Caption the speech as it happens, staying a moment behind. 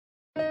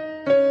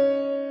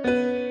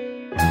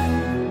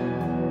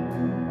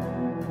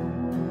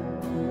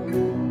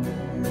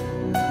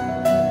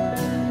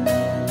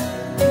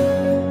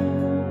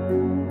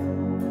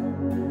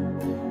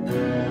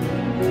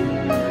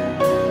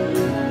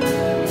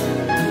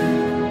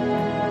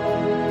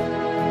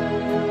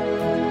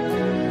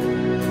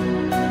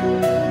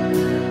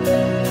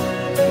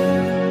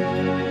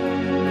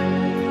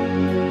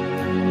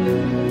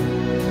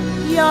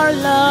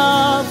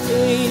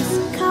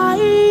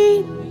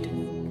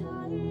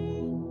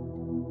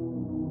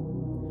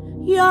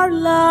Your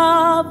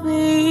love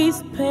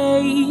is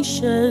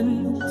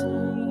patient.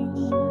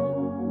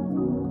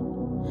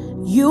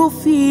 You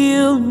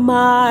fill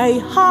my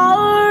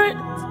heart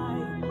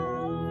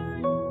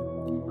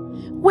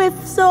with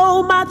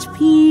so much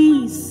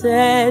peace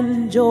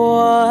and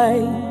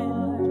joy.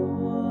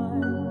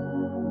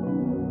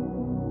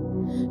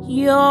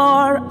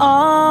 You're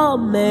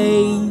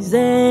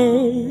amazing.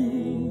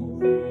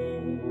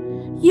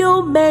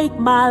 You make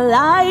my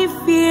life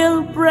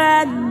feel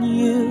brand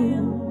new.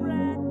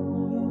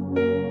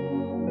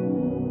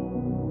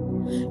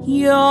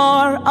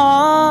 You're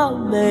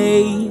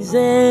amazing.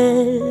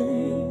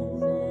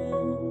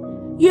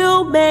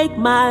 You make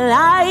my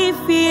life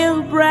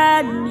feel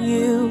brand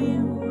new.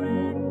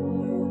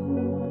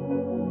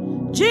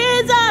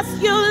 Jesus,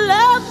 you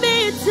love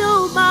me too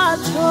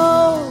much,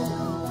 oh,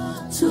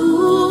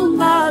 too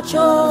much,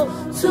 oh,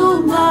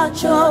 too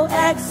much, oh,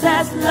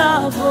 excess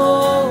love,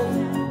 oh.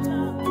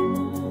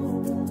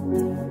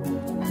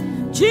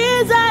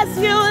 Jesus,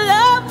 you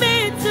love me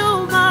too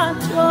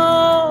much,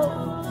 oh,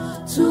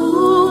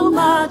 too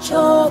much,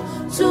 oh,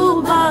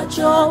 too much,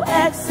 oh,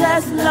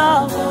 excess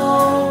love,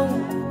 oh.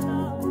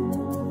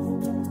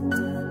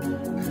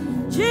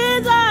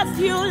 Jesus,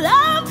 you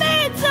love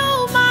me too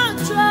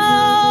much,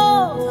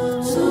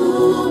 oh,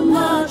 too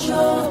much,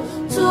 oh,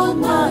 too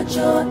much,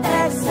 oh,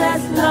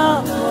 excess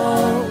love, oh.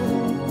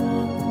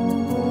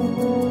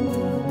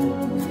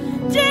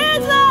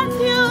 Jesus,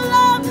 you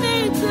love me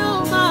too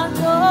much,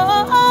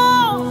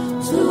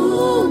 oh,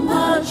 too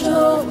much,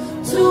 oh,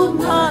 too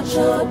much,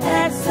 oh,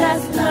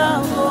 excess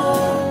love,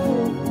 oh.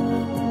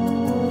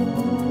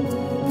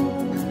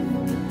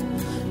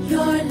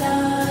 Your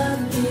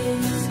love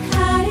is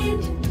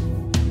kind.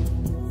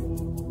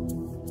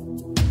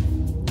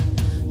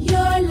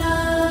 Your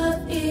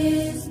love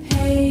is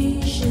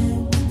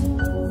patient.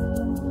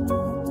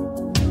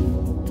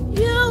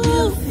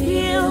 You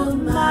fill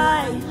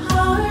my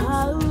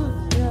heart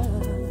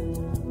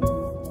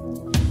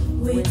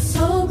with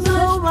so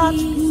much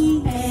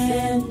peace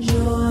and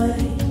joy.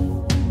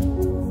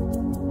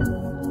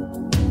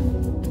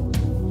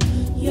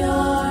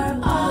 You're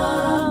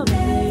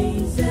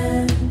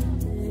amazing.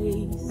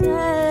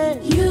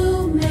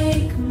 You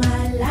make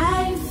my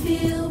life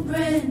feel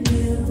brand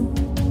new.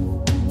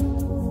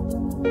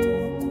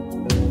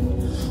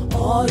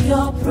 All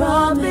your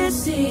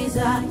promises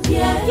are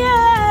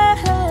yeah,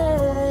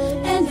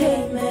 and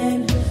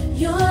amen.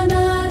 You're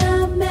not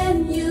a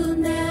man, you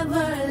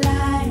never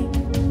lie.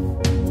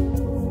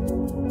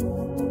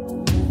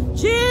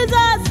 Jesus,